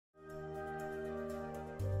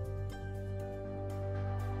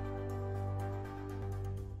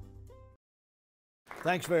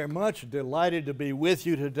Thanks very much. Delighted to be with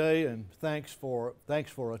you today, and thanks for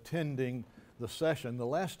attending the session. The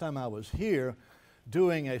last time I was here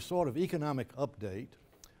doing a sort of economic update,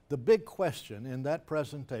 the big question in that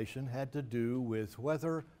presentation had to do with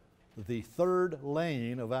whether the third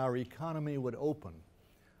lane of our economy would open.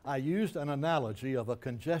 I used an analogy of a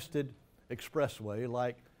congested expressway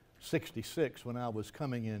like 66 when I was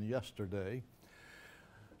coming in yesterday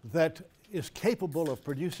that is capable of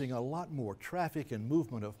producing a lot more traffic and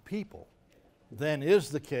movement of people than is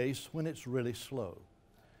the case when it's really slow.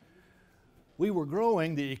 We were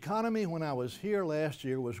growing, the economy when I was here last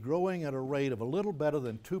year was growing at a rate of a little better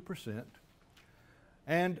than 2%,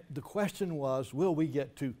 and the question was, will we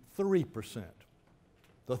get to 3%,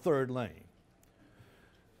 the third lane?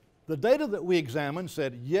 The data that we examined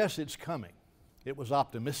said, yes, it's coming. It was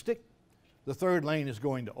optimistic. The third lane is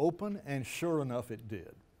going to open, and sure enough, it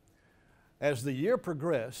did. As the year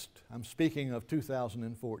progressed, I'm speaking of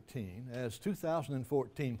 2014, as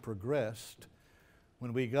 2014 progressed,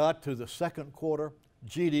 when we got to the second quarter,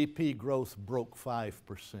 GDP growth broke 5%.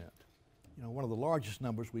 You know, one of the largest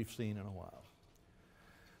numbers we've seen in a while.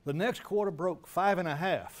 The next quarter broke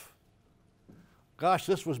 5.5%. Gosh,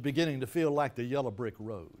 this was beginning to feel like the yellow brick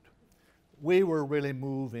road. We were really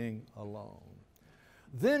moving along.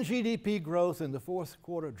 Then GDP growth in the fourth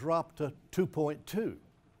quarter dropped to 2.2%.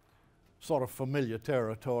 Sort of familiar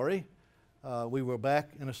territory. We were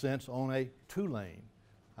back, in a sense, on a two-lane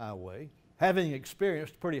highway, having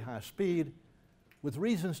experienced pretty high speed with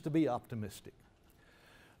reasons to be optimistic.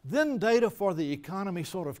 Then data for the economy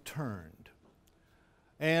sort of turned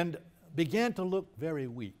and began to look very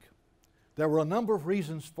weak. There were a number of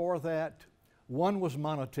reasons for that. One was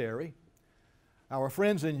monetary. Our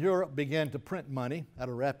friends in Europe began to print money at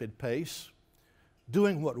a rapid pace,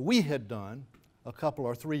 doing what we had done a couple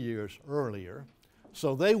or 3 years earlier.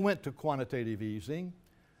 So they went to quantitative easing,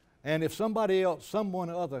 and if somebody else, some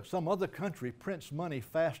other country prints money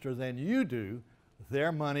faster than you do,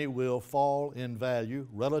 their money will fall in value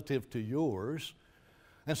relative to yours.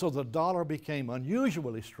 And so the dollar became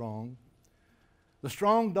unusually strong. The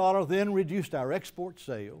strong dollar then reduced our export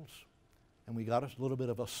sales, and we got a little bit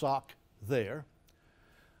of a shock there.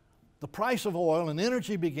 The price of oil and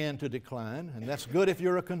energy began to decline, and that's good if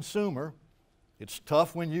you're a consumer. It's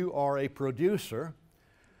tough when you are a producer,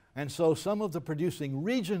 and so some of the producing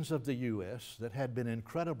regions of the U.S. that had been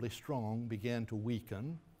incredibly strong began to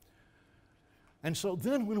weaken. And so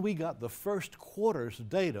then when we got the first quarter's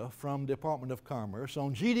data from Department of Commerce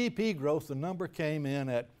on GDP growth, the number came in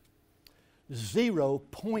at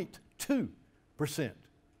 0.2%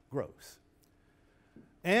 growth.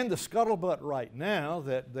 And the scuttlebutt right now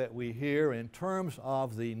that we hear in terms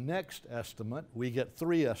of the next estimate, we get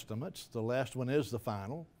 3 estimates, the last one is the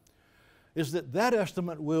final, is that that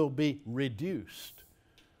estimate will be reduced.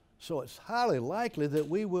 So it's highly likely that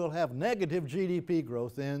we will have negative GDP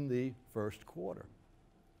growth in the first quarter.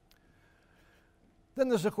 Then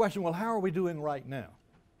there's the question, well, how are we doing right now?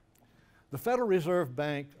 The Federal Reserve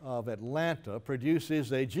Bank of Atlanta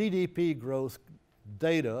produces a GDP growth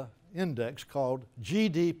data index called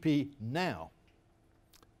GDP Now.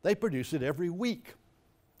 They produce it every week.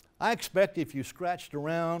 I expect if you scratched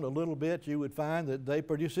around a little bit, you would find that they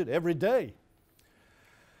produce it every day.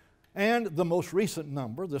 And the most recent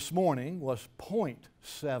number this morning was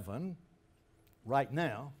 0.7 right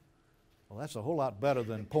now. Well, that's a whole lot better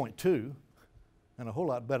than 0.2 and a whole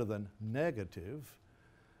lot better than negative.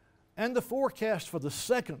 And the forecast for the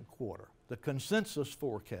second quarter, the consensus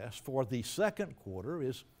forecast for the second quarter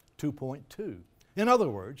is 2.2. In other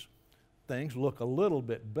words, things look a little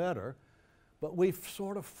bit better, but we've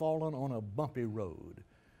sort of fallen on a bumpy road.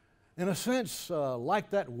 In a sense,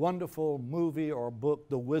 like that wonderful movie or book,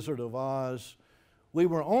 The Wizard of Oz, we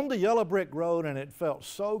were on the yellow brick road and it felt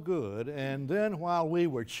so good, and then while we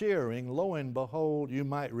were cheering, lo and behold, you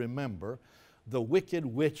might remember, the Wicked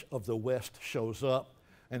Witch of the West shows up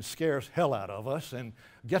and scares hell out of us and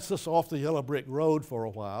gets us off the yellow brick road for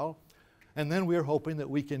a while. And then we're hoping that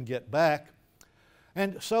we can get back.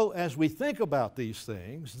 And so as we think about these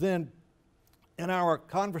things, then in our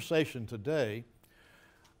conversation today,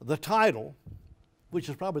 the title, which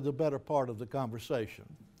is probably the better part of the conversation,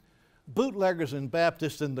 Bootleggers and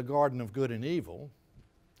Baptists in the Garden of Good and Evil,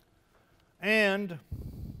 and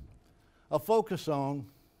a focus on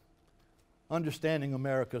understanding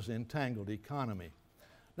America's entangled economy.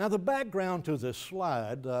 Now, the background to this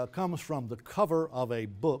slide comes from the cover of a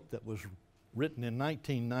book that was written in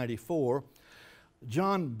 1994,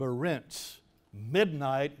 John Berendt's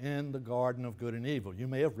Midnight in the Garden of Good and Evil. You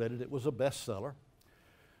may have read it. It was a bestseller.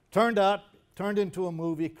 Turned out turned into a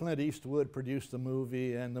movie. Clint Eastwood produced the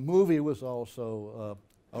movie, and the movie was also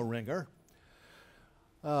a ringer.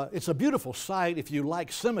 It's a beautiful sight if you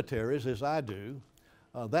like cemeteries, as I do.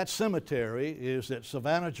 That cemetery is at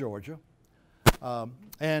Savannah, Georgia,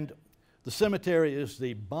 and the cemetery is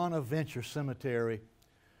the Bonaventure Cemetery.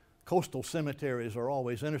 Coastal cemeteries are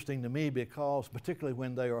always interesting to me because, particularly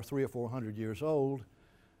when they are 300 or 400 years old,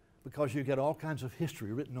 because you get all kinds of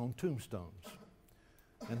history written on tombstones.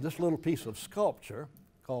 And this little piece of sculpture,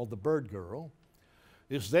 called the Bird Girl,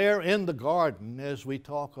 is there in the garden as we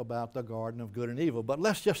talk about the Garden of Good and Evil. But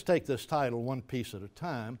let's just take this title one piece at a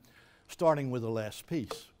time, starting with the last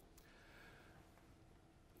piece.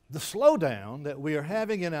 The slowdown that we are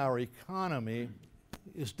having in our economy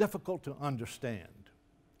is difficult to understand.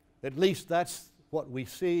 At least that's what we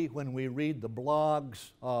see when we read the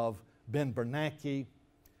blogs of Ben Bernanke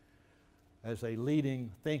as a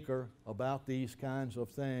leading thinker about these kinds of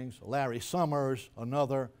things, Larry Summers,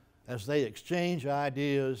 another, as they exchange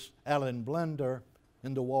ideas, Alan Blender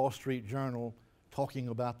in the Wall Street Journal talking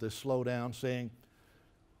about this slowdown, saying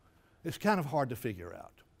it's kind of hard to figure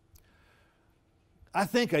out. I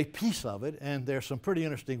think a piece of it, and there's some pretty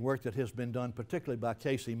interesting work that has been done, particularly by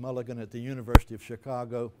Casey Mulligan at the University of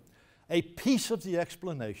Chicago, a piece of the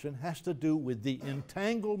explanation has to do with the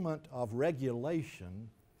entanglement of regulation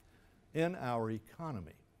in our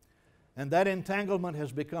economy. And that entanglement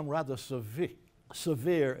has become rather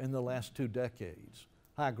severe in the last 2 decades,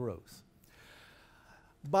 high growth.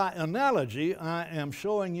 By analogy, I am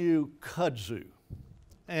showing you kudzu.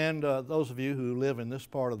 And those of you who live in this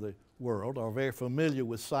part of the world are very familiar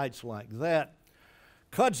with sites like that.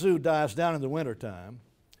 Kudzu dies down in the wintertime,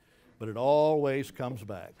 but it always comes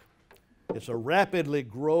back. It's a rapidly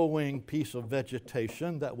growing piece of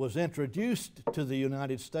vegetation that was introduced to the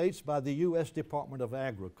United States by the U.S. Department of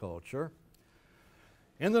Agriculture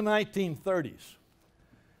in the 1930s.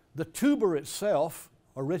 The tuber itself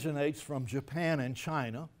originates from Japan and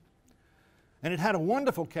China, and it had a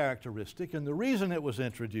wonderful characteristic, and the reason it was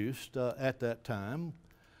introduced at that time,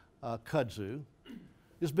 kudzu,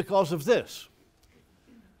 is because of this.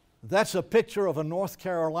 That's a picture of a North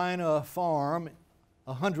Carolina farm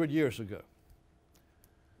 100 years ago.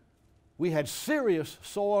 We had serious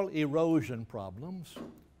soil erosion problems.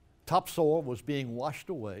 Topsoil was being washed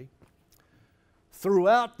away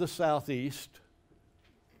throughout the southeast,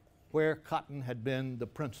 where cotton had been the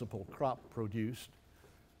principal crop produced,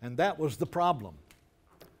 and that was the problem.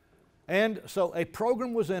 And so a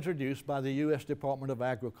program was introduced by the U.S. Department of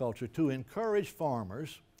Agriculture to encourage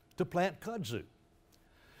farmers to plant kudzu.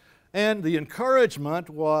 And the encouragement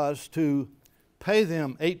was to pay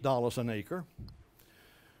them $8 an acre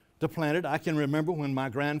to plant it. I can remember when my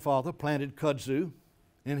grandfather planted kudzu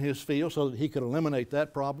in his field so that he could eliminate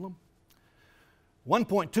that problem.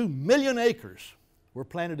 1.2 million acres were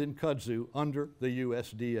planted in kudzu under the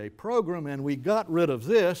USDA program, and we got rid of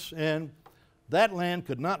this, and that land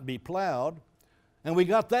could not be plowed, and we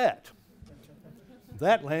got that.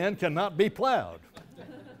 That land cannot be plowed.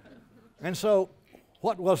 And so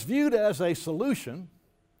what was viewed as a solution,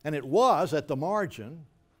 and it was at the margin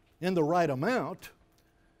in the right amount,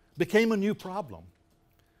 became a new problem.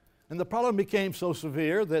 And the problem became so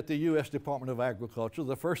severe that the U.S. Department of Agriculture,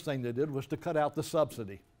 the first thing they did was to cut out the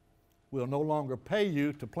subsidy. We'll no longer pay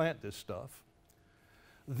you to plant this stuff.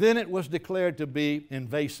 Then it was declared to be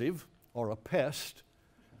invasive or a pest,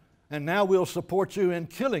 and now we'll support you in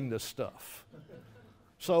killing this stuff.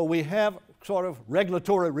 So we have sort of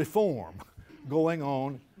regulatory reform going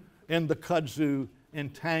on in the kudzu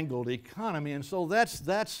entangled economy, and so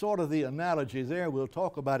that's sort of the analogy there. We'll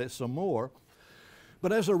talk about it some more.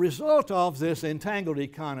 But as a result of this entangled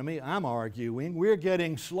economy, I'm arguing we're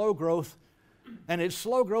getting slow growth, and it's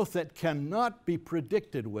slow growth that cannot be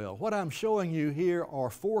predicted well. What I'm showing you here are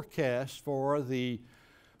forecasts for the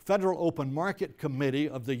Federal Open Market Committee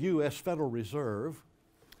of the U.S. Federal Reserve,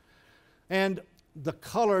 and the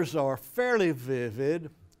colors are fairly vivid,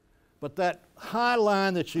 but that high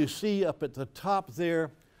line that you see up at the top there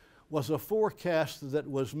was a forecast that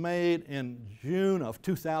was made in June of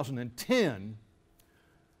 2010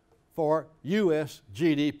 for U.S.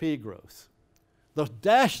 GDP growth. The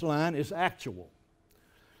dashed line is actual.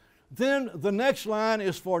 Then the next line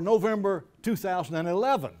is for November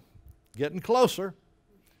 2011, getting closer.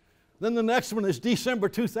 Then the next one is December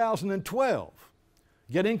 2012,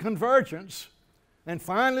 getting convergence. And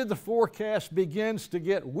finally, the forecast begins to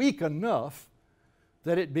get weak enough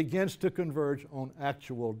that it begins to converge on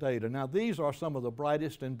actual data. Now, these are some of the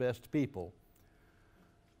brightest and best people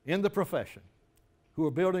in the profession who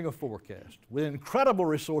are building a forecast with incredible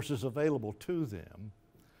resources available to them.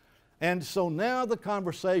 And so now the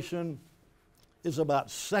conversation is about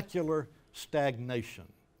secular stagnation.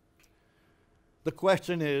 The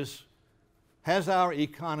question is, has our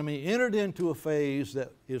economy entered into a phase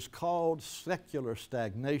that is called secular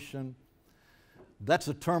stagnation? That's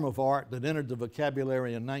a term of art that entered the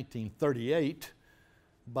vocabulary in 1938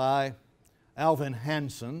 by Alvin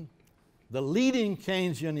Hansen, the leading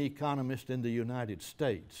Keynesian economist in the United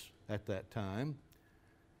States at that time,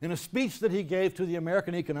 in a speech that he gave to the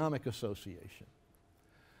American Economic Association.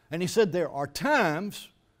 And he said there are times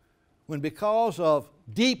when, because of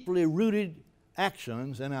deeply rooted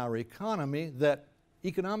actions in our economy, that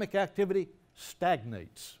economic activity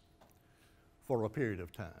stagnates for a period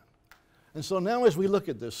of time. And so now as we look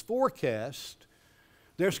at this forecast,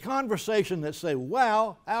 there's conversation that say,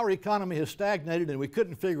 wow, our economy has stagnated and we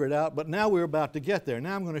couldn't figure it out, but now we're about to get there.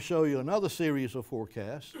 Now I'm going to show you another series of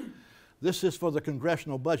forecasts. This is for the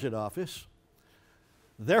Congressional Budget Office.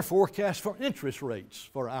 Their forecast for interest rates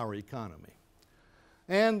for our economy.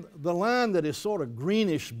 And the line that is sort of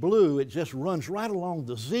greenish blue, it just runs right along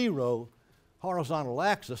the zero horizontal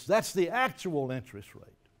axis. That's the actual interest rate.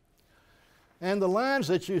 And the lines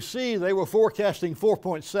that you see, they were forecasting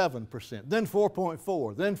 4.7%, then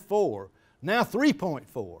 4.4, then 4, now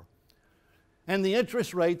 3.4. And the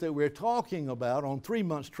interest rate that we're talking about on 3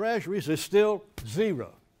 months treasuries is still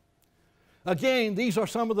 0. Again, these are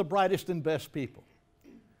some of the brightest and best people,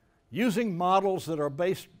 using models that are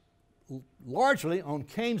based largely on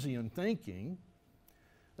Keynesian thinking.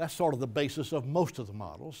 That's sort of the basis of most of the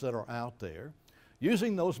models that are out there.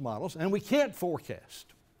 Using those models, and we can't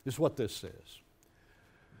forecast, is what this says.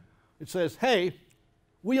 It says, hey,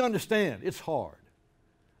 we understand it's hard.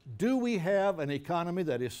 Do we have an economy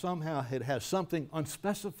that is somehow, it has something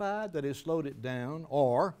unspecified that has slowed it down,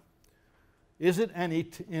 or is it an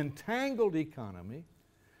entangled economy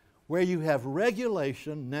where you have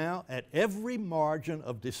regulation now at every margin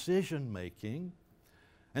of decision making,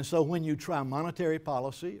 and so when you try monetary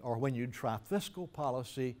policy or when you try fiscal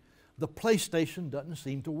policy, the PlayStation doesn't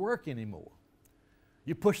seem to work anymore.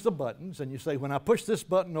 You push the buttons and you say, when I push this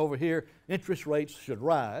button over here, interest rates should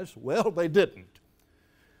rise. Well, they didn't.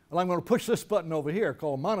 Well, I'm going to push this button over here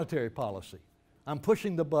called monetary policy. I'm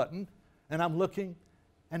pushing the button and I'm looking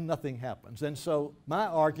and nothing happens. And so my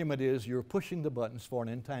argument is you're pushing the buttons for an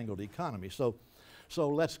entangled economy. So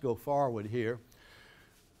let's go forward here.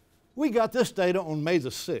 We got this data on May the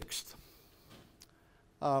 6th.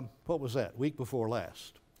 What was that? Week before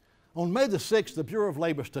last. On May the 6th, the Bureau of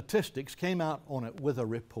Labor Statistics came out on it with a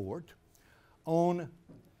report on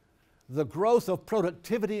the growth of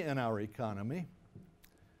productivity in our economy.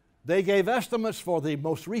 They gave estimates for the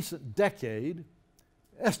most recent decade,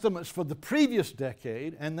 estimates for the previous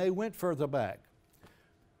decade, and they went further back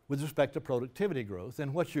with respect to productivity growth.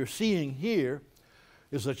 And what you're seeing here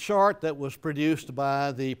is a chart that was produced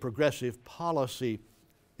by the Progressive Policy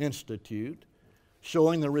Institute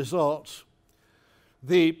showing the results.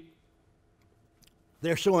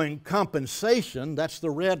 They're showing compensation, that's the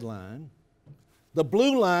red line. The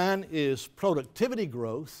blue line is productivity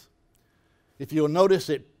growth. If you'll notice,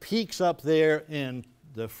 it peaks up there in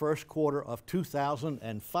the first quarter of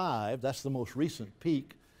 2005. That's the most recent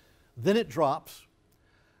peak. Then it drops.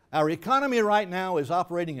 Our economy right now is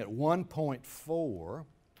operating at 1.4.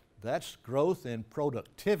 That's growth in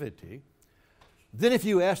productivity. Then if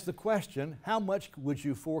you ask the question, how much would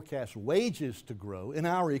you forecast wages to grow in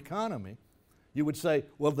our economy? You would say,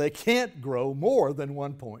 well, they can't grow more than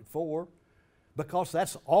 1.4 because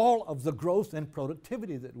that's all of the growth and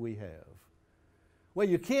productivity that we have. Well,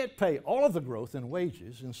 you can't pay all of the growth in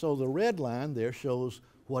wages, and so the red line there shows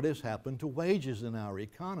what has happened to wages in our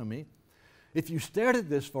economy. If you stared at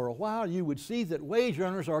this for a while, you would see that wage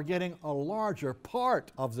earners are getting a larger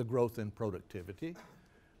part of the growth in productivity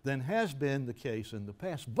than has been the case in the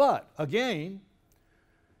past. But, again,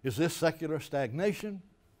 is this secular stagnation?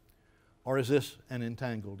 Or is this an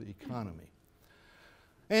entangled economy?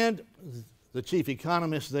 And the chief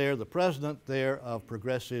economist there, the president there of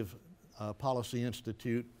Progressive Policy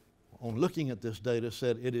Institute, on looking at this data,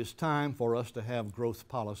 said it is time for us to have growth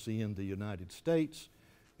policy in the United States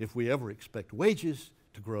if we ever expect wages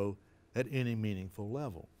to grow at any meaningful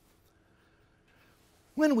level.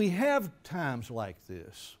 When we have times like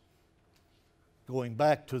this, going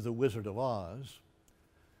back to the Wizard of Oz,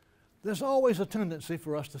 there's always a tendency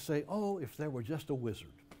for us to say, oh, if there were just a wizard.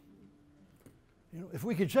 You know, if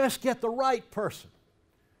we could just get the right person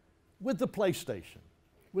with the PlayStation,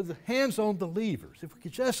 with the hands on the levers, if we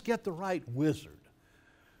could just get the right wizard,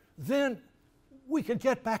 then we could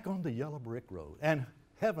get back on the yellow brick road. And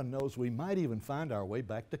heaven knows we might even find our way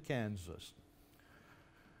back to Kansas.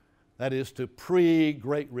 That is to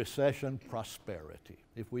pre-Great Recession prosperity.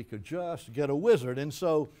 If we could just get a wizard. And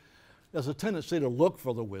so there's a tendency to look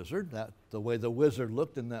for the wizard, the way the wizard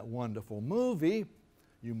looked in that wonderful movie,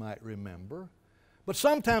 you might remember. But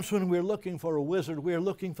sometimes when we're looking for a wizard, we're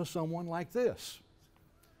looking for someone like this.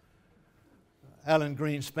 Alan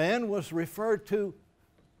Greenspan was referred to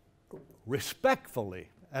respectfully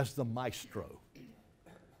as the maestro.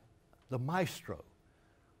 The maestro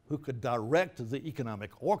who could direct the economic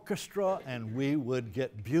orchestra, and we would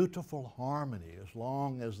get beautiful harmony as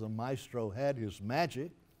long as the maestro had his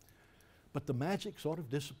magic. But the magic sort of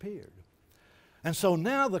disappeared. And so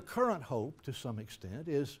now the current hope, to some extent,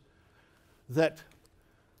 is that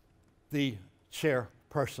the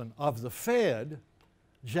chairperson of the Fed,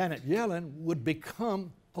 Janet Yellen, would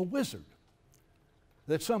become a wizard.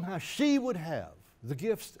 That somehow she would have the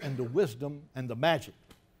gifts and the wisdom and the magic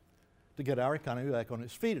to get our economy back on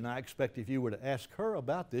its feet. And I expect if you were to ask her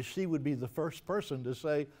about this, she would be the first person to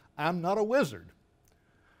say, I'm not a wizard.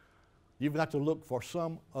 You've got to look for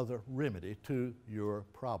some other remedy to your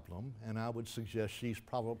problem. And I would suggest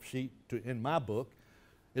in my book,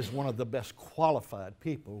 is one of the best qualified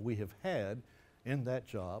people we have had in that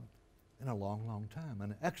job in a long, long time.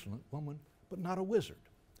 An excellent woman, but not a wizard.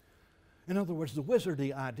 In other words, the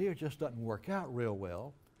wizardy idea just doesn't work out real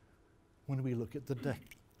well when we look at the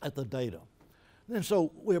data. And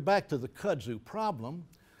so we're back to the kudzu problem.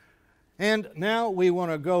 And now we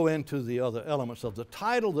want to go into the other elements of the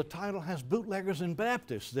title. The title has bootleggers and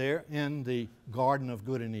Baptists there in the Garden of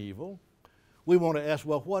Good and Evil. We want to ask,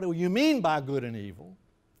 well, what do you mean by good and evil?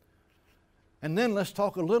 And then let's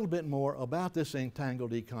talk a little bit more about this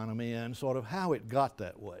entangled economy and sort of how it got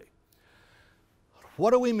that way. What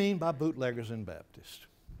do we mean by bootleggers and Baptists?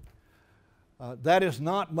 That is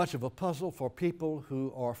not much of a puzzle for people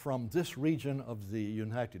who are from this region of the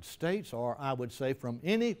United States, or I would say from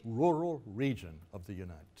any rural region of the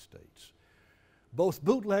United States. Both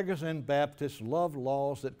bootleggers and Baptists love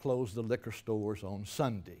laws that close the liquor stores on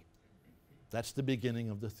Sunday. That's the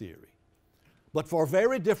beginning of the theory. But for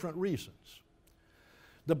very different reasons.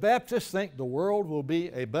 The Baptists think the world will be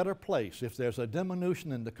a better place if there's a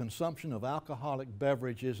diminution in the consumption of alcoholic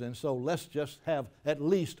beverages, and so let's just have at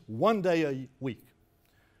least one day a week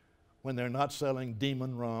when they're not selling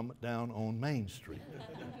demon rum down on Main Street.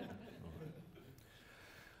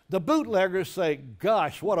 The bootleggers say,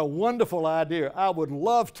 gosh, what a wonderful idea. I would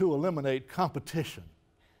love to eliminate competition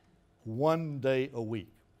one day a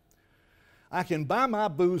week. I can buy my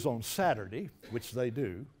booze on Saturday, which they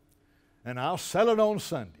do, and I'll sell it on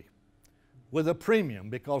Sunday with a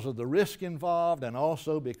premium because of the risk involved and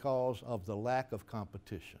also because of the lack of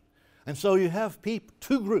competition. And so you have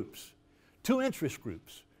two groups, two interest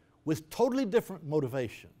groups with totally different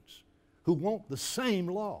motivations who want the same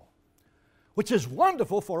law, which is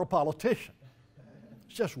wonderful for a politician.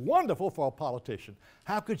 It's just wonderful for a politician.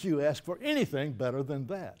 How could you ask for anything better than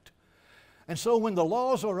that? And so when the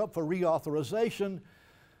laws are up for reauthorization,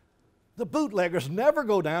 the bootleggers never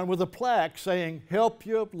go down with a plaque saying, help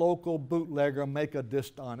your local bootlegger make a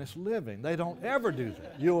dishonest living. They don't ever do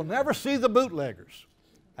that. You'll never see the bootleggers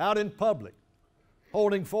out in public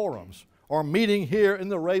holding forums or meeting here in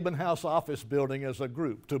the Rabin House office building as a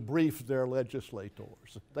group to brief their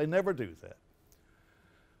legislators. They never do that.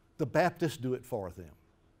 The Baptists do it for them.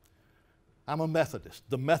 I'm a Methodist.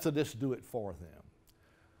 The Methodists do it for them.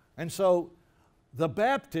 And so the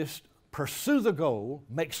Baptists pursue the goal,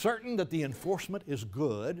 make certain that the enforcement is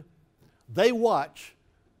good, they watch,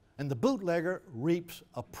 and the bootlegger reaps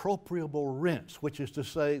appropriable rents, which is to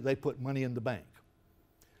say they put money in the bank.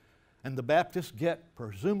 And the Baptists get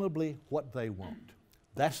presumably what they want.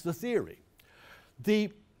 That's the theory.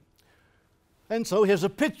 And so here's a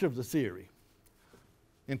picture of the theory.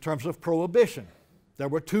 In terms of prohibition, there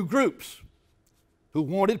were two groups who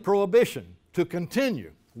wanted prohibition to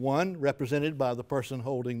continue. One represented by the person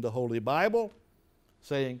holding the Holy Bible,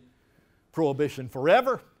 saying prohibition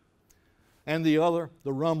forever, and the other,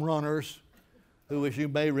 the rum runners, who, as you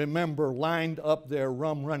may remember, lined up their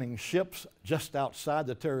rum running ships just outside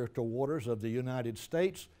the territorial waters of the United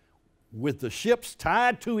States with the ships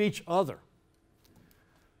tied to each other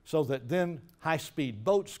so that then high-speed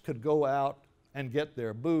boats could go out and get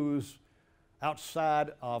their booze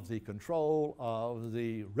outside of the control of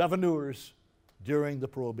the revenuers during the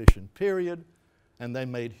Prohibition period, and they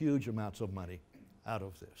made huge amounts of money out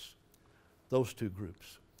of this, those two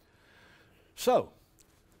groups. So,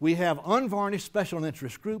 we have unvarnished special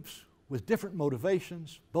interest groups with different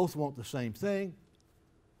motivations. Both want the same thing.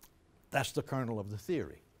 That's the kernel of the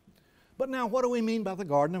theory. But now, what do we mean by the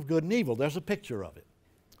Garden of Good and Evil? There's a picture of it.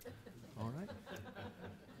 All right?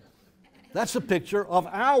 That's a picture of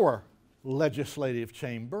our legislative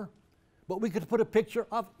chamber, but we could put a picture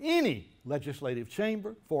of any legislative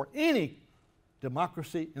chamber for any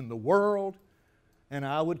democracy in the world, and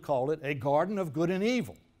I would call it a garden of good and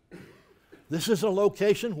evil. This is a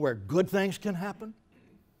location where good things can happen.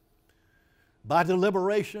 By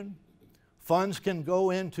deliberation, funds can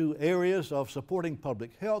go into areas of supporting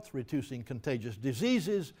public health, reducing contagious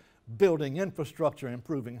diseases, building infrastructure,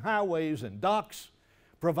 improving highways and docks,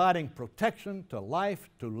 providing protection to life,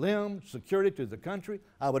 to limb, security to the country.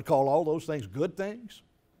 I would call all those things good things.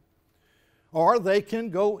 Or they can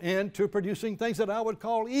go into producing things that I would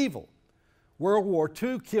call evil. World War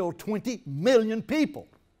II killed 20 million people.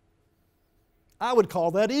 I would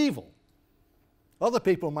call that evil. Other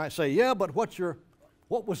people might say, yeah, but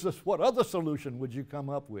what other solution would you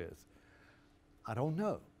come up with? I don't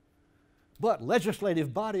know. But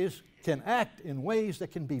legislative bodies can act in ways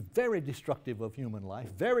that can be very destructive of human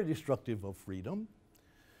life, very destructive of freedom,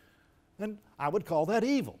 and I would call that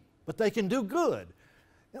evil. But they can do good.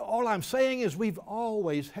 All I'm saying is we've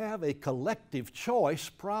always have a collective choice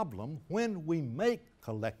problem. When we make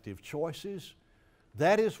collective choices,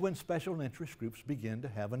 that is when special interest groups begin to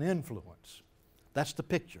have an influence. That's the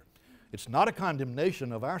picture. It's not a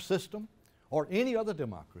condemnation of our system or any other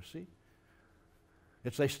democracy.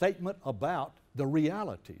 It's a statement about the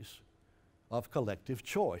realities of collective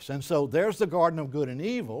choice. And so there's the garden of good and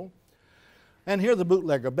evil. And here the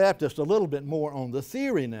Bootlegger Baptist, a little bit more on the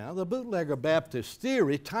theory now. The Bootlegger Baptist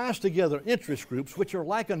theory ties together interest groups which are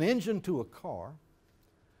like an engine to a car.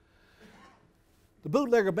 The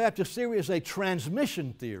Bootlegger Baptist theory is a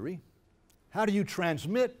transmission theory. How do you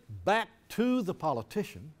transmit back to the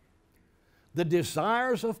politician the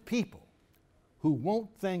desires of people who want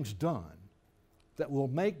things done that will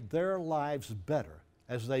make their lives better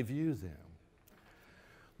as they view them?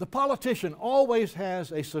 The politician always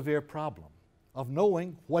has a severe problem of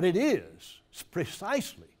knowing what it is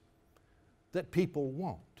precisely that people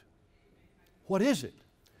want. What is it?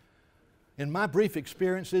 In my brief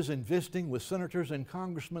experiences in visiting with senators and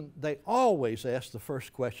congressmen, they always ask the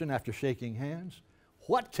first question after shaking hands,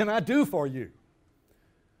 what can I do for you?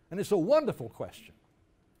 And it's a wonderful question.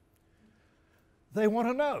 They want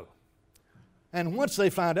to know. And once they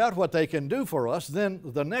find out what they can do for us, then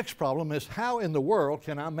the next problem is how in the world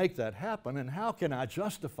can I make that happen, and how can I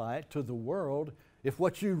justify it to the world if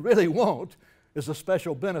what you really want is a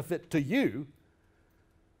special benefit to you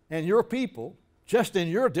and your people, just in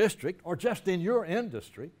your district or just in your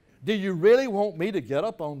industry? Do you really want me to get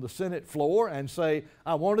up on the Senate floor and say,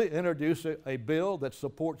 I want to introduce a bill that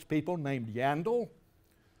supports people named Yandle?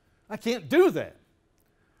 I can't do that.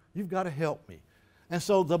 You've got to help me. And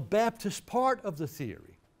so the Baptist part of the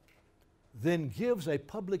theory then gives a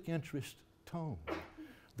public interest tone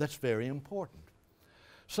that's very important.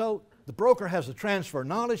 So the broker has a transfer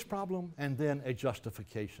knowledge problem and then a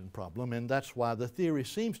justification problem, and that's why the theory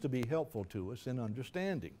seems to be helpful to us in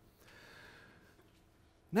understanding.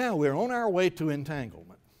 Now we're on our way to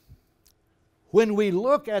entanglement. When we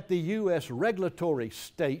look at the U.S. regulatory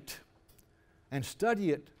state and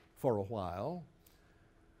study it for a while,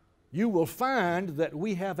 you will find that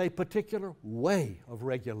we have a particular way of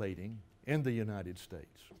regulating in the United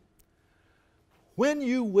States. When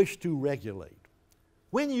you wish to regulate,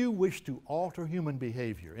 when you wish to alter human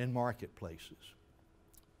behavior in marketplaces,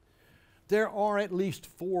 there are at least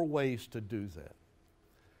 4 ways to do that.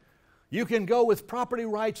 You can go with property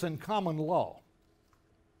rights and common law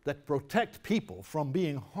that protect people from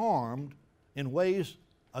being harmed in ways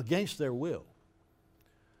against their will.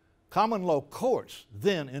 Common law courts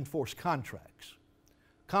then enforce contracts.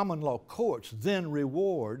 Common law courts then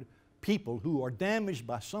reward people who are damaged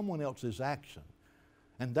by someone else's action,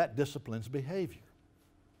 and that disciplines behavior.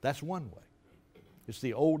 That's one way. It's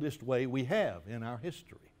the oldest way we have in our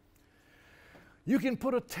history. You can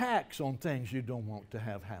put a tax on things you don't want to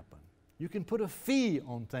have happen. You can put a fee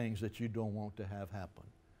on things that you don't want to have happen.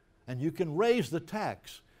 And you can raise the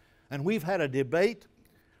tax. And we've had a debate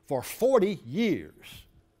for 40 years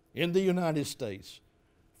in the United States,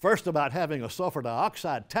 first about having a sulfur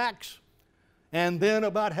dioxide tax, and then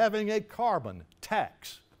about having a carbon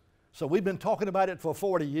tax. So we've been talking about it for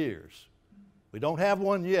 40 years. We don't have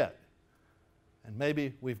one yet, and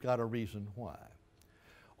maybe we've got a reason why.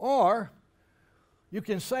 Or you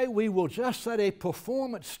can say we will just set a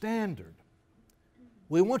performance standard.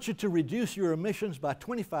 We want you to reduce your emissions by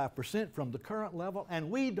 25% from the current level,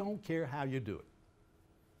 and we don't care how you do it.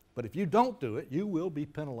 But if you don't do it, you will be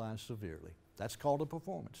penalized severely. That's called a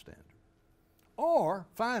performance standard. Or,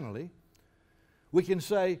 finally, we can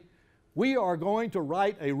say, we are going to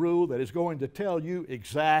write a rule that is going to tell you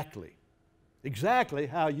exactly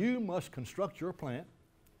how you must construct your plant,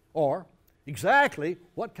 or exactly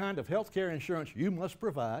what kind of health care insurance you must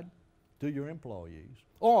provide to your employees,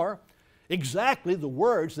 or exactly the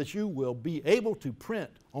words that you will be able to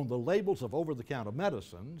print on the labels of over-the-counter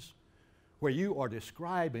medicines where you are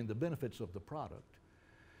describing the benefits of the product.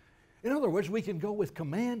 In other words, we can go with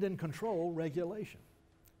command and control regulation,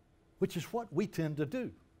 which is what we tend to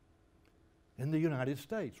do in the United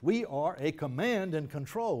States. We are a command and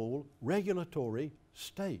control regulatory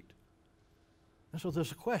state. And so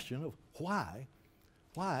there's a question of why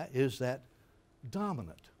is that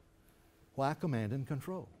dominant? Why command and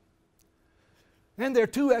control? And there are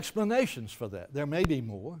two explanations for that. There may be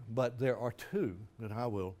more, but there are two that I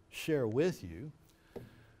will share with you.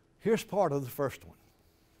 Here's part of the first one.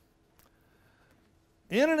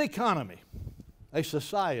 In an economy, a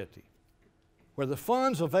society, where the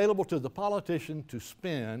funds available to the politician to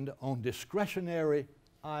spend on discretionary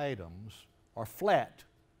items are flat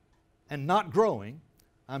and not growing,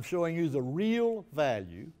 I'm showing you the real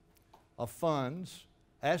value of funds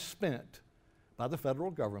as spent by the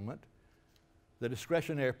federal government. The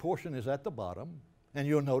discretionary portion is at the bottom, and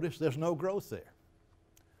you'll notice there's no growth there.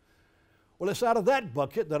 Well, it's out of that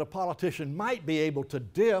bucket that a politician might be able to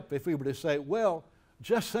dip if we were to say, well,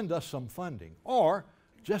 just send us some funding, or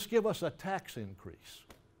just give us a tax increase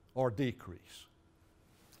or decrease.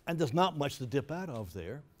 And there's not much to dip out of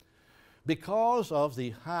there because of the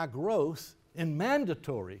high growth in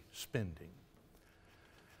mandatory spending.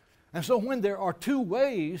 And so when there are two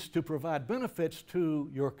ways to provide benefits to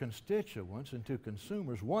your constituents and to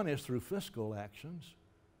consumers, one is through fiscal actions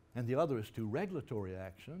and the other is through regulatory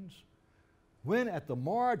actions, when at the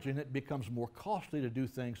margin it becomes more costly to do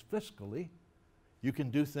things fiscally, you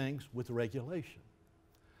can do things with regulation.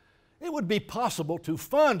 It would be possible to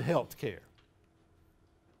fund health care,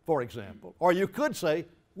 for example, or you could say,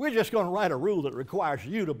 we're just going to write a rule that requires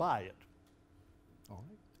you to buy it. All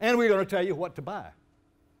right? And we're going to tell you what to buy.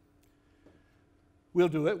 We'll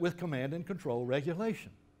do it with command and control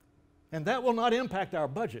regulation. And that will not impact our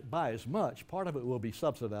budget by as much. Part of it will be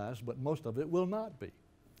subsidized, but most of it will not be.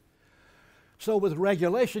 So with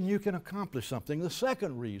regulation, you can accomplish something. The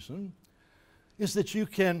second reason is that you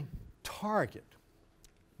can target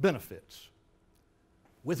benefits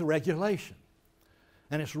with regulation.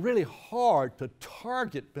 And it's really hard to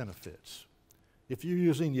target benefits if you're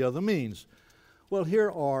using the other means. Well,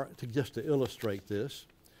 here are, just to illustrate this,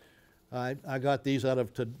 I got these out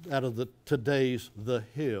of today's The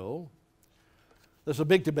Hill. There's a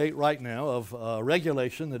big debate right now of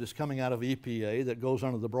regulation that is coming out of EPA that goes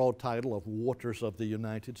under the broad title of Waters of the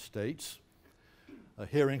United States.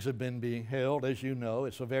 Hearings have been being held, as you know.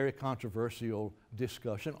 It's a very controversial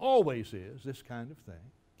discussion, always is, this kind of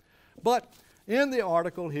thing. But in the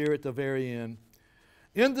article here at the very end,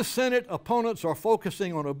 in the Senate, opponents are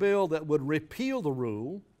focusing on a bill that would repeal the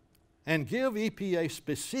rule and give EPA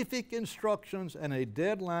specific instructions and a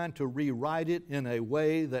deadline to rewrite it in a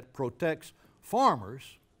way that protects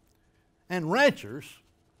farmers and ranchers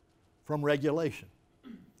from regulation.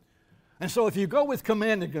 And so if you go with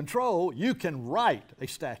command and control, you can write a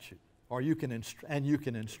statute, or you can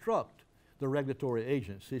instruct the regulatory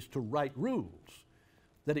agencies to write rules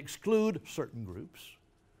that exclude certain groups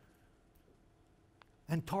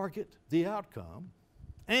and target the outcome.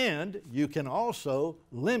 And you can also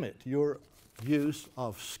limit your use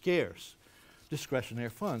of scarce discretionary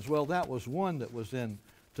funds. Well, that was one that was in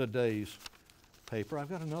today's paper. I've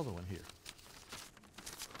got another one here.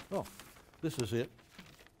 Oh, this is it.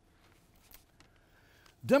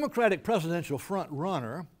 Democratic presidential front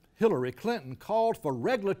runner Hillary Clinton called for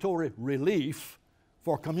regulatory relief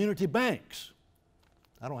for community banks.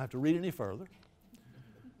 I don't have to read any further.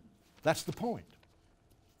 That's the point.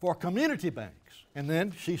 For community banks. And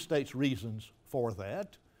then she states reasons for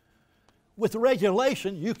that. With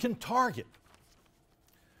regulation, you can target.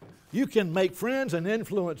 You can make friends and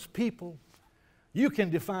influence people. You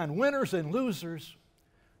can define winners and losers.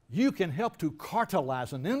 You can help to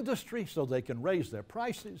cartelize an industry so they can raise their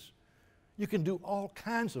prices. You can do all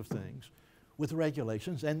kinds of things with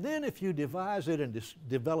regulations. And then if you devise it and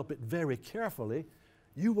develop it very carefully,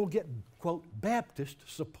 you will get, quote, Baptist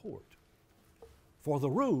support for the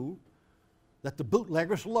rule that the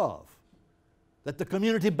bootleggers love, that the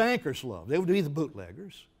community bankers love. They would be the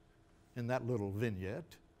bootleggers in that little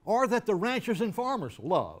vignette. Or that the ranchers and farmers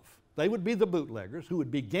love. They would be the bootleggers who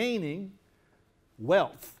would be gaining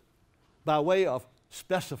wealth by way of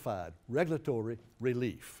specified regulatory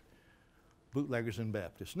relief. Bootleggers and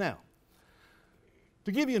Baptists. Now,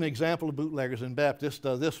 to give you an example of bootleggers and Baptists,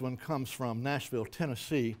 this one comes from Nashville,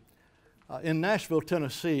 Tennessee. In Nashville,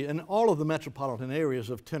 Tennessee, and all of the metropolitan areas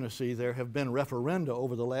of Tennessee, there have been referenda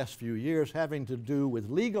over the last few years having to do with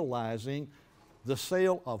legalizing the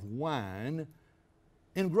sale of wine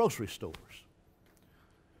in grocery stores.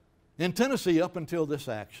 In Tennessee, up until this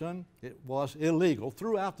action, it was illegal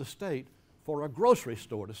throughout the state for a grocery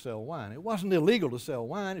store to sell wine. It wasn't illegal to sell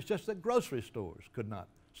wine, it's just that grocery stores could not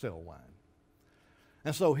sell wine.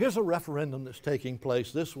 And so here's a referendum that's taking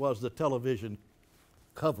place. This was the television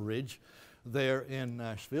coverage there in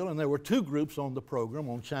Nashville, and there were two groups on the program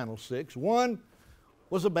on Channel 6. One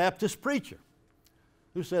was a Baptist preacher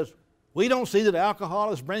who says, we don't see that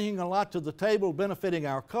alcohol is bringing a lot to the table benefiting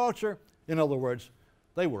our culture. In other words,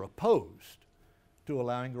 they were opposed to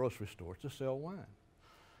allowing grocery stores to sell wine.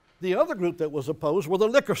 The other group that was opposed were the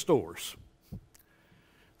liquor stores.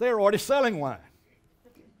 They're already selling wine.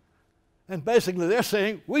 And basically they're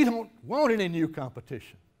saying, we don't want any new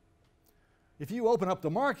competition. If you open up the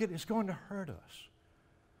market, it's going to hurt us.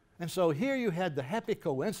 And so here you had the happy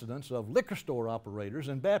coincidence of liquor store operators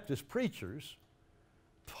and Baptist preachers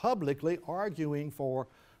publicly arguing for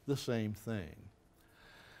the same thing.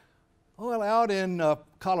 Well, out in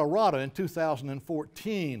Colorado in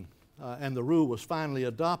 2014, and the rule was finally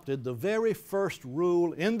adopted, the very first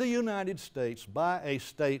rule in the United States by a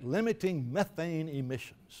state limiting methane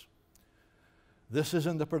emissions. This is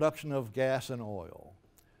in the production of gas and oil.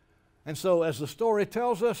 And so, as the story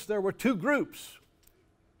tells us, there were two groups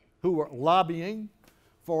who were lobbying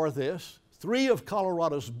for this. Three of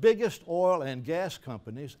Colorado's biggest oil and gas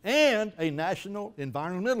companies and a national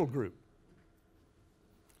environmental group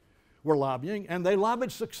were lobbying, and they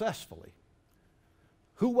lobbied successfully.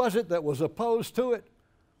 Who was it that was opposed to it?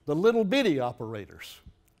 The little bitty operators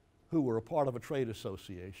who were a part of a trade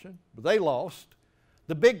association. But they lost.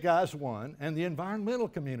 The big guys won, and the environmental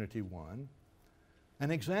community won. An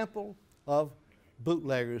example of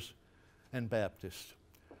bootleggers and Baptists.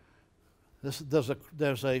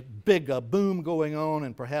 There's a big boom going on,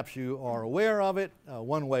 and perhaps you are aware of it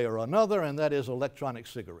one way or another, and that is electronic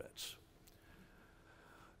cigarettes.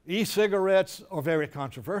 E-cigarettes are very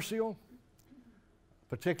controversial,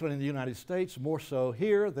 particularly in the United States, more so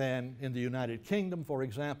here than in the United Kingdom. For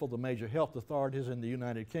example, the major health authorities in the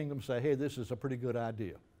United Kingdom say, hey, this is a pretty good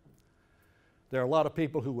idea. There are a lot of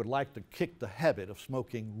people who would like to kick the habit of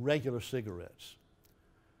smoking regular cigarettes.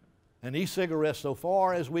 And e-cigarettes, so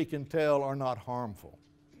far as we can tell, are not harmful.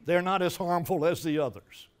 They're not as harmful as the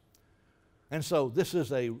others. And so this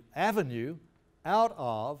is an avenue out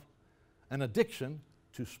of an addiction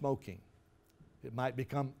to smoking. It might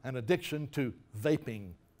become an addiction to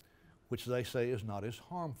vaping, which they say is not as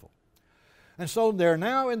harmful. And so there are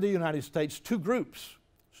now in the United States two groups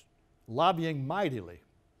lobbying mightily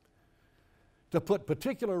to put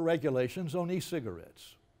particular regulations on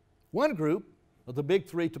e-cigarettes. One group are the big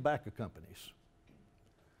three tobacco companies.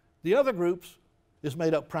 The other group is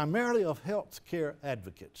made up primarily of health care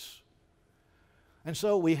advocates. And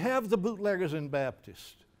so we have the bootleggers and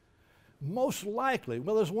Baptists. Most likely,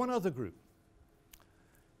 well, there's one other group,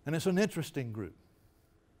 and it's an interesting group.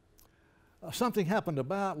 Something happened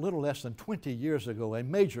about a little less than 20 years ago. A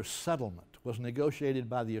major settlement was negotiated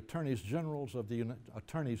by the Attorneys General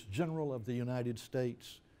of the United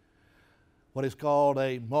States, what is called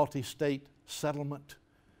a multi-state settlement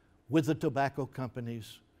with the tobacco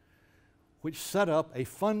companies, which set up a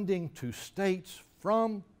funding to states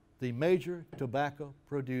from the major tobacco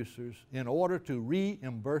producers in order to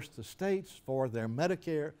reimburse the states for their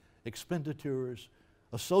Medicare expenditures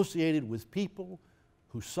associated with people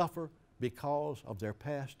who suffer because of their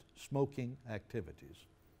past smoking activities.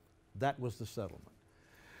 That was the settlement.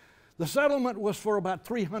 The settlement was for about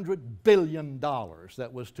 $300 billion that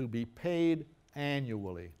was to be paid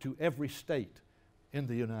annually to every state in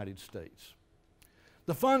the United States.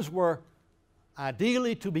 The funds were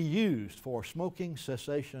ideally to be used for smoking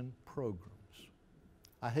cessation programs.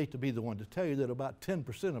 I hate to be the one to tell you that about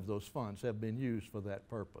 10% of those funds have been used for that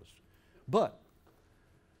purpose. But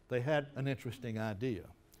they had an interesting idea.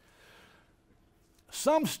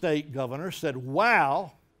 Some state governors said,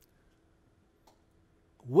 wow,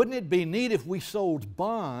 wouldn't it be neat if we sold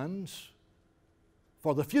bonds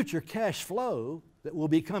for the future cash flow that will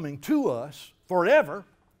be coming to us forever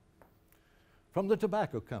from the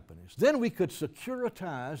tobacco companies? Then we could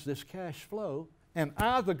securitize this cash flow, and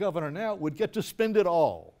I, the governor now, would get to spend it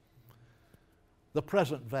all, the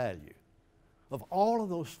present value of all of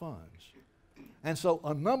those funds. And so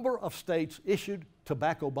a number of states issued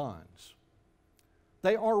tobacco bonds.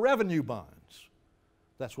 They are revenue bonds.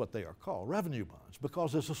 That's what they are called, revenue bonds,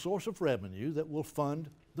 because it's a source of revenue that will fund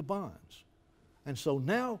the bonds. And so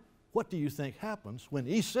now, what do you think happens when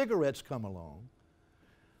e-cigarettes come along?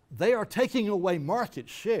 they are taking away market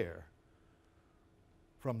share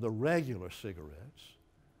from the regular cigarettes,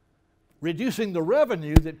 reducing the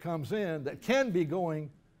revenue that comes in that can be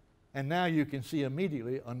going, and now you can see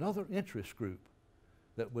immediately another interest group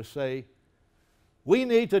that would say, we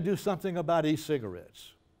need to do something about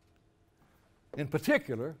e-cigarettes. In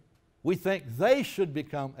particular, we think they should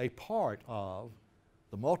become a part of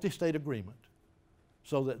the multi-state agreement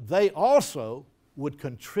so that they also would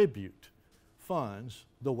contribute funds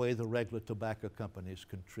the way the regular tobacco companies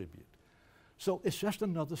contribute. So it's just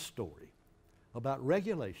another story about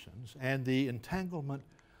regulations and the entanglement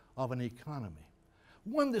of an economy.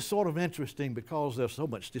 One that's sort of interesting because there's so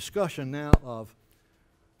much discussion now of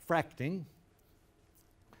fracking,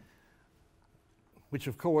 which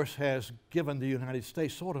of course has given the United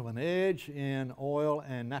States sort of an edge in oil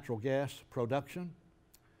and natural gas production,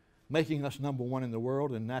 making us number one in the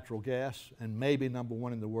world in natural gas and maybe number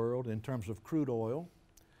one in the world in terms of crude oil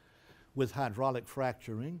with hydraulic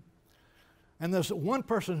fracturing. And there's one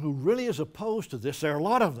person who really is opposed to this. There are a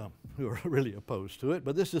lot of them who are really opposed to it,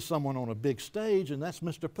 but this is someone on a big stage, and that's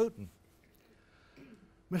Mr. Putin.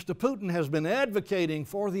 Mr. Putin has been advocating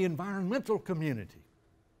for the environmental community,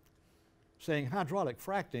 saying hydraulic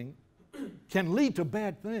fracking can lead to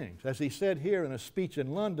bad things. As he said here in a speech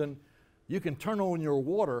in London, you can turn on your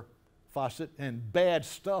water faucet and bad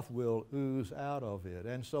stuff will ooze out of it.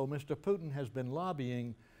 And so Mr. Putin has been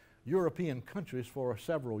lobbying European countries for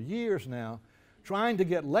several years now, trying to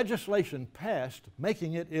get legislation passed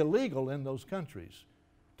making it illegal in those countries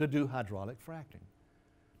to do hydraulic fracking.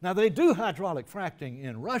 Now they do hydraulic fracking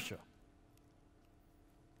in Russia,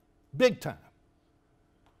 big time.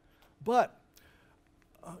 But,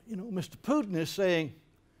 Mr. Putin is saying,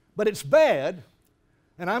 but it's bad,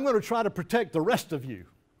 and I'm going to try to protect the rest of you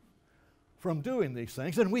from doing these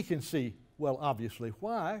things. And we can see, well, obviously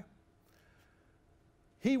why.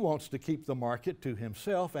 He wants to keep the market to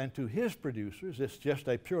himself and to his producers. It's just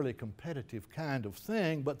a purely competitive kind of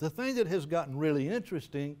thing. But the thing that has gotten really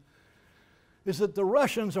interesting is that the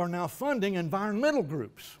Russians are now funding environmental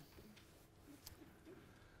groups.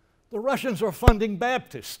 The Russians are funding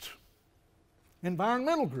Baptist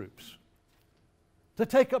environmental groups to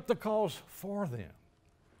take up the cause for them.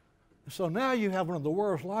 So now you have one of the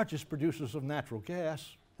world's largest producers of natural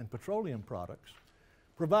gas and petroleum products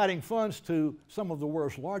providing funds to some of the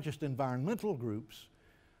world's largest environmental groups,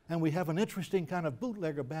 and we have an interesting kind of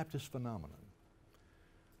bootlegger Baptist phenomenon,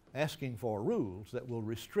 asking for rules that will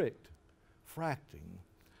restrict fracking.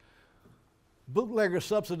 Bootleggers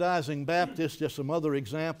subsidizing Baptists, just some other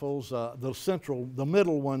examples. The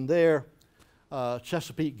middle one there,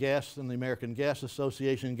 Chesapeake Gas and the American Gas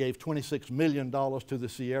Association gave $26 million to the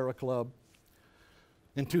Sierra Club.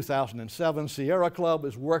 In 2007, Sierra Club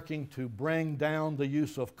is working to bring down the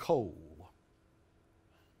use of coal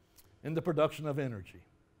in the production of energy.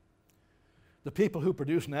 The people who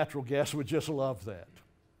produce natural gas would just love that.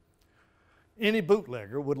 Any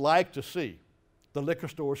bootlegger would like to see the liquor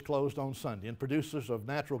stores closed on Sunday, and producers of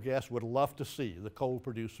natural gas would love to see the coal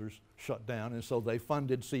producers shut down, and so they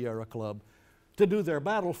funded Sierra Club to do their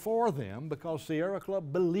battle for them because Sierra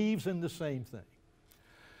Club believes in the same thing.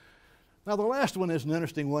 Now the last one is an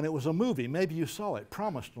interesting one. It was a movie. Maybe you saw it,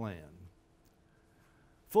 Promised Land.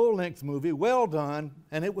 Full-length movie, well done,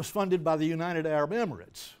 and it was funded by the United Arab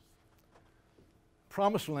Emirates.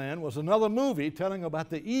 Promised Land was another movie telling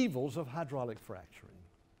about the evils of hydraulic fracturing.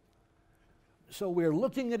 So we're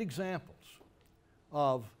looking at examples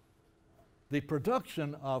of the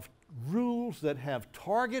production of rules that have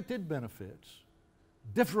targeted benefits,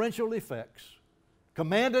 differential effects,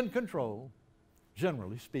 command and control,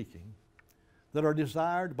 generally speaking, that are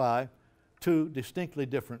desired by two distinctly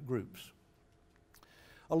different groups.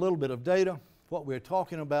 A little bit of data. What we're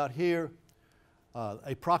talking about here,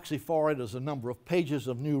 a proxy for it is a number of pages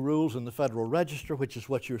of new rules in the Federal Register, which is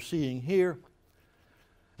what you're seeing here.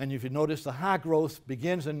 And if you notice, the high growth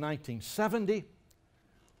begins in 1970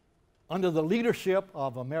 under the leadership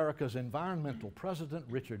of America's environmental president,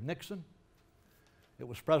 Richard Nixon. It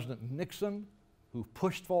was President Nixon who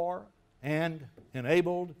pushed for and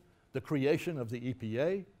enabled the creation of the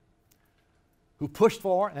EPA, who pushed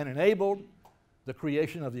for and enabled the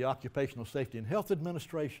creation of the Occupational Safety and Health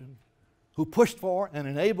Administration, who pushed for and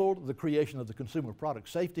enabled the creation of the Consumer Product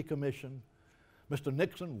Safety Commission. Mr.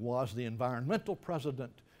 Nixon was the environmental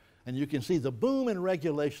president, and you can see the boom in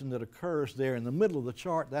regulation that occurs there in the middle of the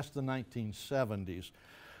chart. That's the 1970s.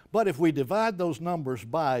 But if we divide those numbers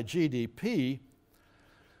by GDP,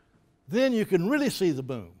 then you can really see the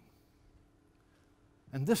boom.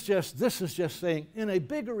 And this is just saying, in a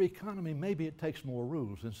bigger economy, maybe it takes more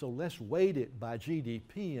rules. And so let's weight it by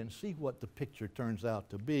GDP and see what the picture turns out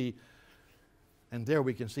to be. And there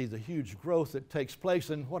we can see the huge growth that takes place.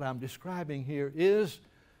 And what I'm describing here is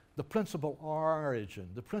the principal origin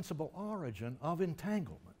of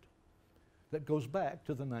entanglement that goes back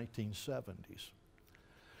to the 1970s.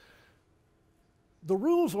 The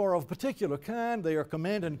rules are of particular kind. They are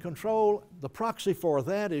command and control. The proxy for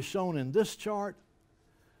that is shown in this chart.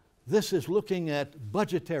 This is looking at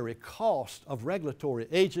budgetary cost of regulatory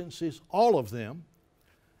agencies, all of them,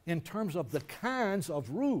 in terms of the kinds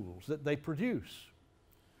of rules that they produce.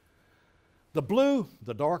 The blue,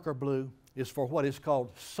 the darker blue, is for what is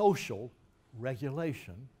called social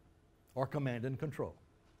regulation or command and control.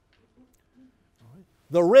 All right.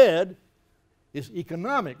 The red is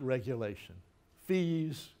economic regulation,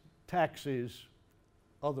 fees, taxes,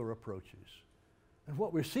 other approaches. And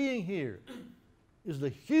what we're seeing here is the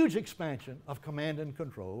huge expansion of command and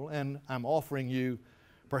control, and I'm offering you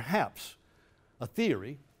perhaps a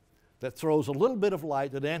theory that throws a little bit of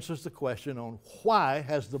light that answers the question on why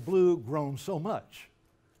has the blue grown so much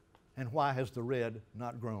and why has the red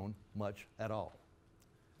not grown much at all.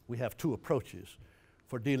 We have two approaches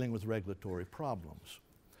for dealing with regulatory problems.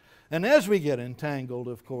 And as we get entangled,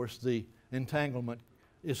 of course, the entanglement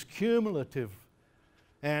is cumulative.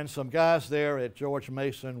 And some guys there at George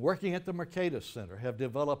Mason working at the Mercatus Center have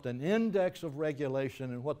developed an index of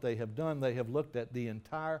regulation, and what they have done, they have looked at the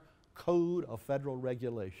entire code of federal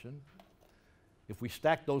regulation. If we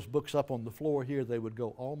stack those books up on the floor here, they would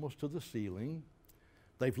go almost to the ceiling.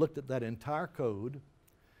 They've looked at that entire code.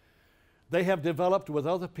 They have developed with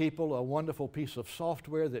other people a wonderful piece of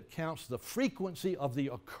software that counts the frequency of the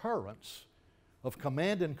occurrence of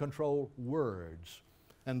command and control words.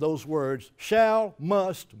 And those words, shall,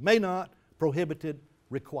 must, may not, prohibited,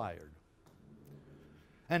 required.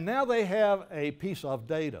 And now they have a piece of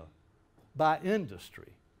data by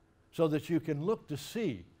industry so that you can look to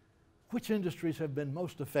see which industries have been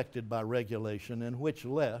most affected by regulation and which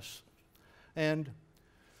less. And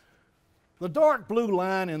the dark blue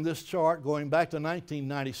line in this chart, going back to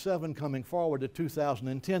 1997, coming forward to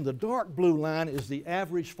 2010, the dark blue line is the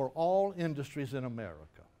average for all industries in America.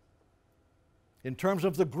 In terms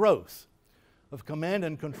of the growth of command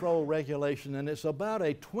and control regulation, and it's about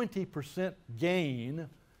a 20% gain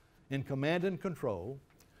in command and control.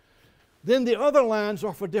 Then the other lines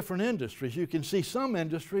are for different industries. You can see some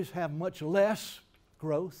industries have much less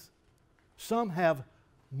growth. Some have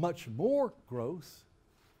much more growth.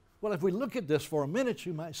 Well, if we look at this for a minute,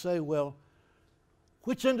 you might say, well,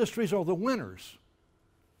 which industries are the winners?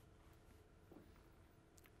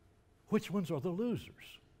 Which ones are the losers?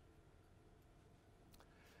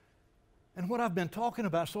 And what I've been talking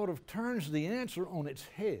about sort of turns the answer on its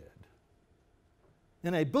head.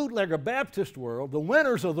 In a bootlegger Baptist world, the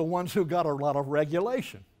winners are the ones who got a lot of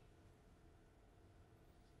regulation.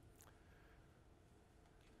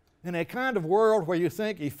 In a kind of world where you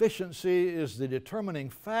think efficiency is the determining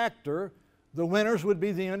factor, the winners would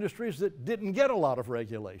be the industries that didn't get a lot of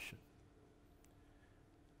regulation.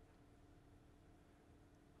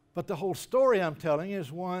 But the whole story I'm telling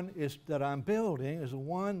that I'm building is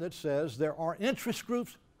one that says there are interest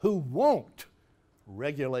groups who want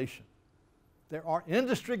regulation. There are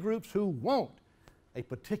industry groups who want a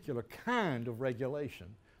particular kind of regulation.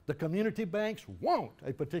 The community banks want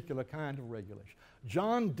a particular kind of regulation.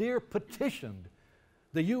 John Deere petitioned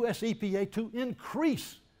the U.S. EPA to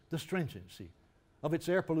increase the stringency of its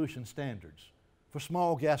air pollution standards for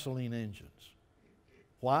small gasoline engines.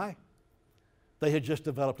 Why? They had just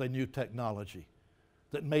developed a new technology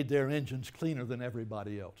that made their engines cleaner than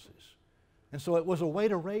everybody else's. And so it was a way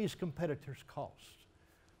to raise competitors' costs.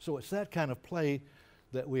 So it's that kind of play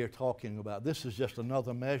that we are talking about. This is just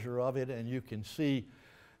another measure of it, and you can see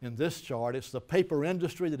in this chart, it's the paper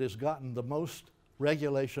industry that has gotten the most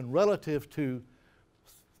regulation relative to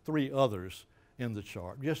three others in the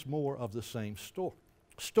chart. Just more of the same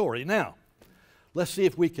story. Now, let's see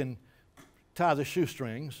if we can tie the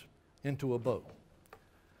shoestrings into a bow.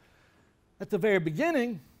 At the very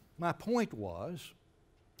beginning, my point was,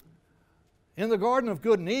 in the Garden of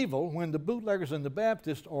Good and Evil, when the bootleggers and the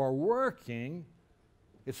Baptists are working,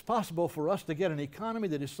 it's possible for us to get an economy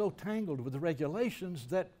that is so tangled with the regulations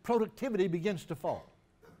that productivity begins to fall,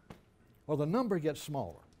 or the number gets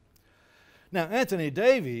smaller. Now, Anthony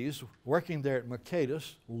Davies, working there at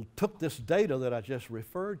Mercatus, took this data that I just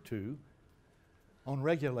referred to on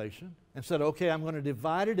regulation and said, okay, I'm going to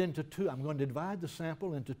divide it into two. I'm going to divide the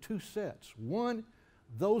sample into two sets. One,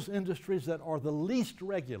 those industries that are the least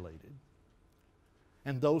regulated,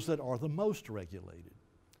 and those that are the most regulated.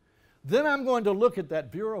 Then I'm going to look at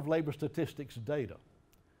that Bureau of Labor Statistics data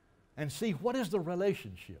and see what is the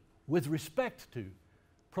relationship with respect to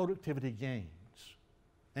productivity gains.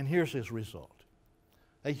 And here's his result.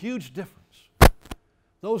 A huge difference.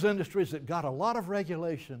 Those industries that got a lot of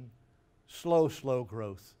regulation, slow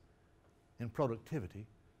growth in productivity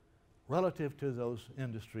relative to those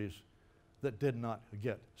industries that did not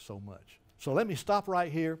get so much. So let me stop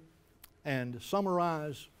right here and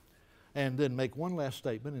summarize and then make one last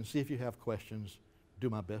statement and see if you have questions. Do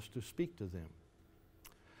my best to speak to them.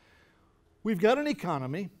 We've got an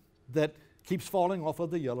economy that keeps falling off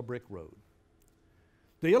of the yellow brick road.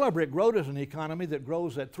 The yellow brick road is an economy that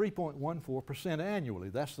grows at 3.14% annually.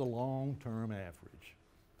 That's the long-term average.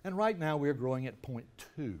 And right now we're growing at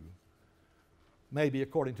 0.2. Maybe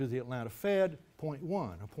according to the Atlanta Fed, 0.1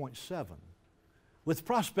 or 0.7. With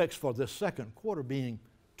prospects for this second quarter being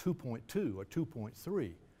 2.2 or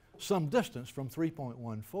 2.3, some distance from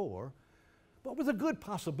 3.14, but with a good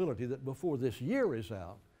possibility that before this year is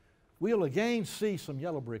out, we'll again see some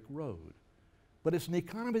yellow brick road. But it's an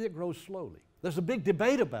economy that grows slowly. There's a big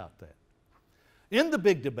debate about that. In the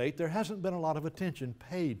big debate, there hasn't been a lot of attention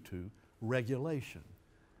paid to regulation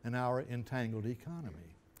in our entangled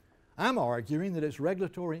economy. I'm arguing that it's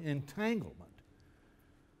regulatory entanglement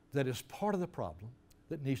that is part of the problem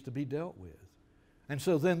that needs to be dealt with. And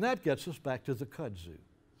so then that gets us back to the kudzu.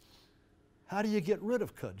 How do you get rid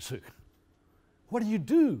of kudzu? What do you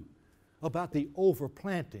do about the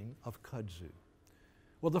overplanting of kudzu?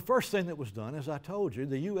 Well, the first thing that was done, as I told you,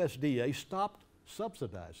 the USDA stopped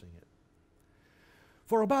subsidizing it.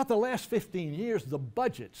 For about the last 15 years, the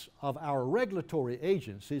budgets of our regulatory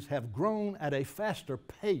agencies have grown at a faster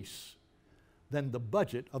pace than the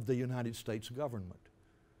budget of the United States government.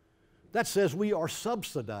 That says we are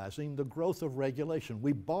subsidizing the growth of regulation.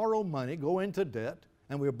 We borrow money, go into debt,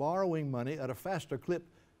 and we're borrowing money at a faster clip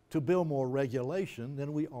to build more regulation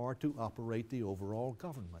than we are to operate the overall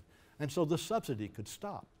government. And so the subsidy could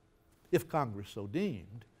stop if Congress so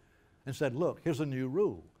deemed and said, look, here's a new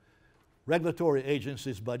rule. Regulatory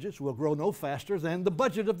agencies' budgets will grow no faster than the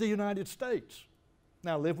budget of the United States.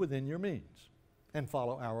 Now live within your means and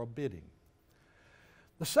follow our bidding.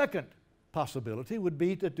 The second possibility would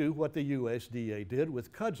be to do what the USDA did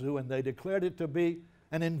with kudzu, and they declared it to be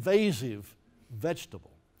an invasive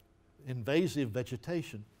vegetable, invasive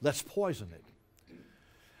vegetation. Let's poison it.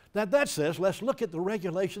 Now that says, let's look at the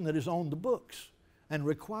regulation that is on the books and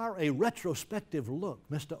require a retrospective look.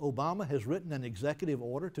 Mr. Obama has written an executive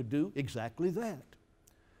order to do exactly that.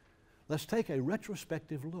 Let's take a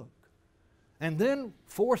retrospective look and then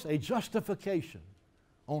force a justification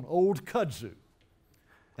on old kudzu.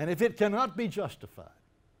 And if it cannot be justified,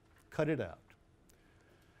 cut it out.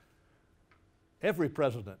 Every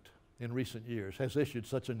president in recent years has issued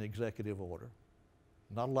such an executive order.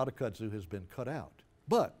 Not a lot of kudzu has been cut out.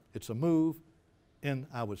 But it's a move in,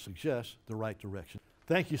 I would suggest, the right direction.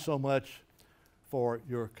 Thank you so much for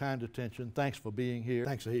your kind attention. Thanks for being here.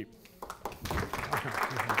 Thanks a heap.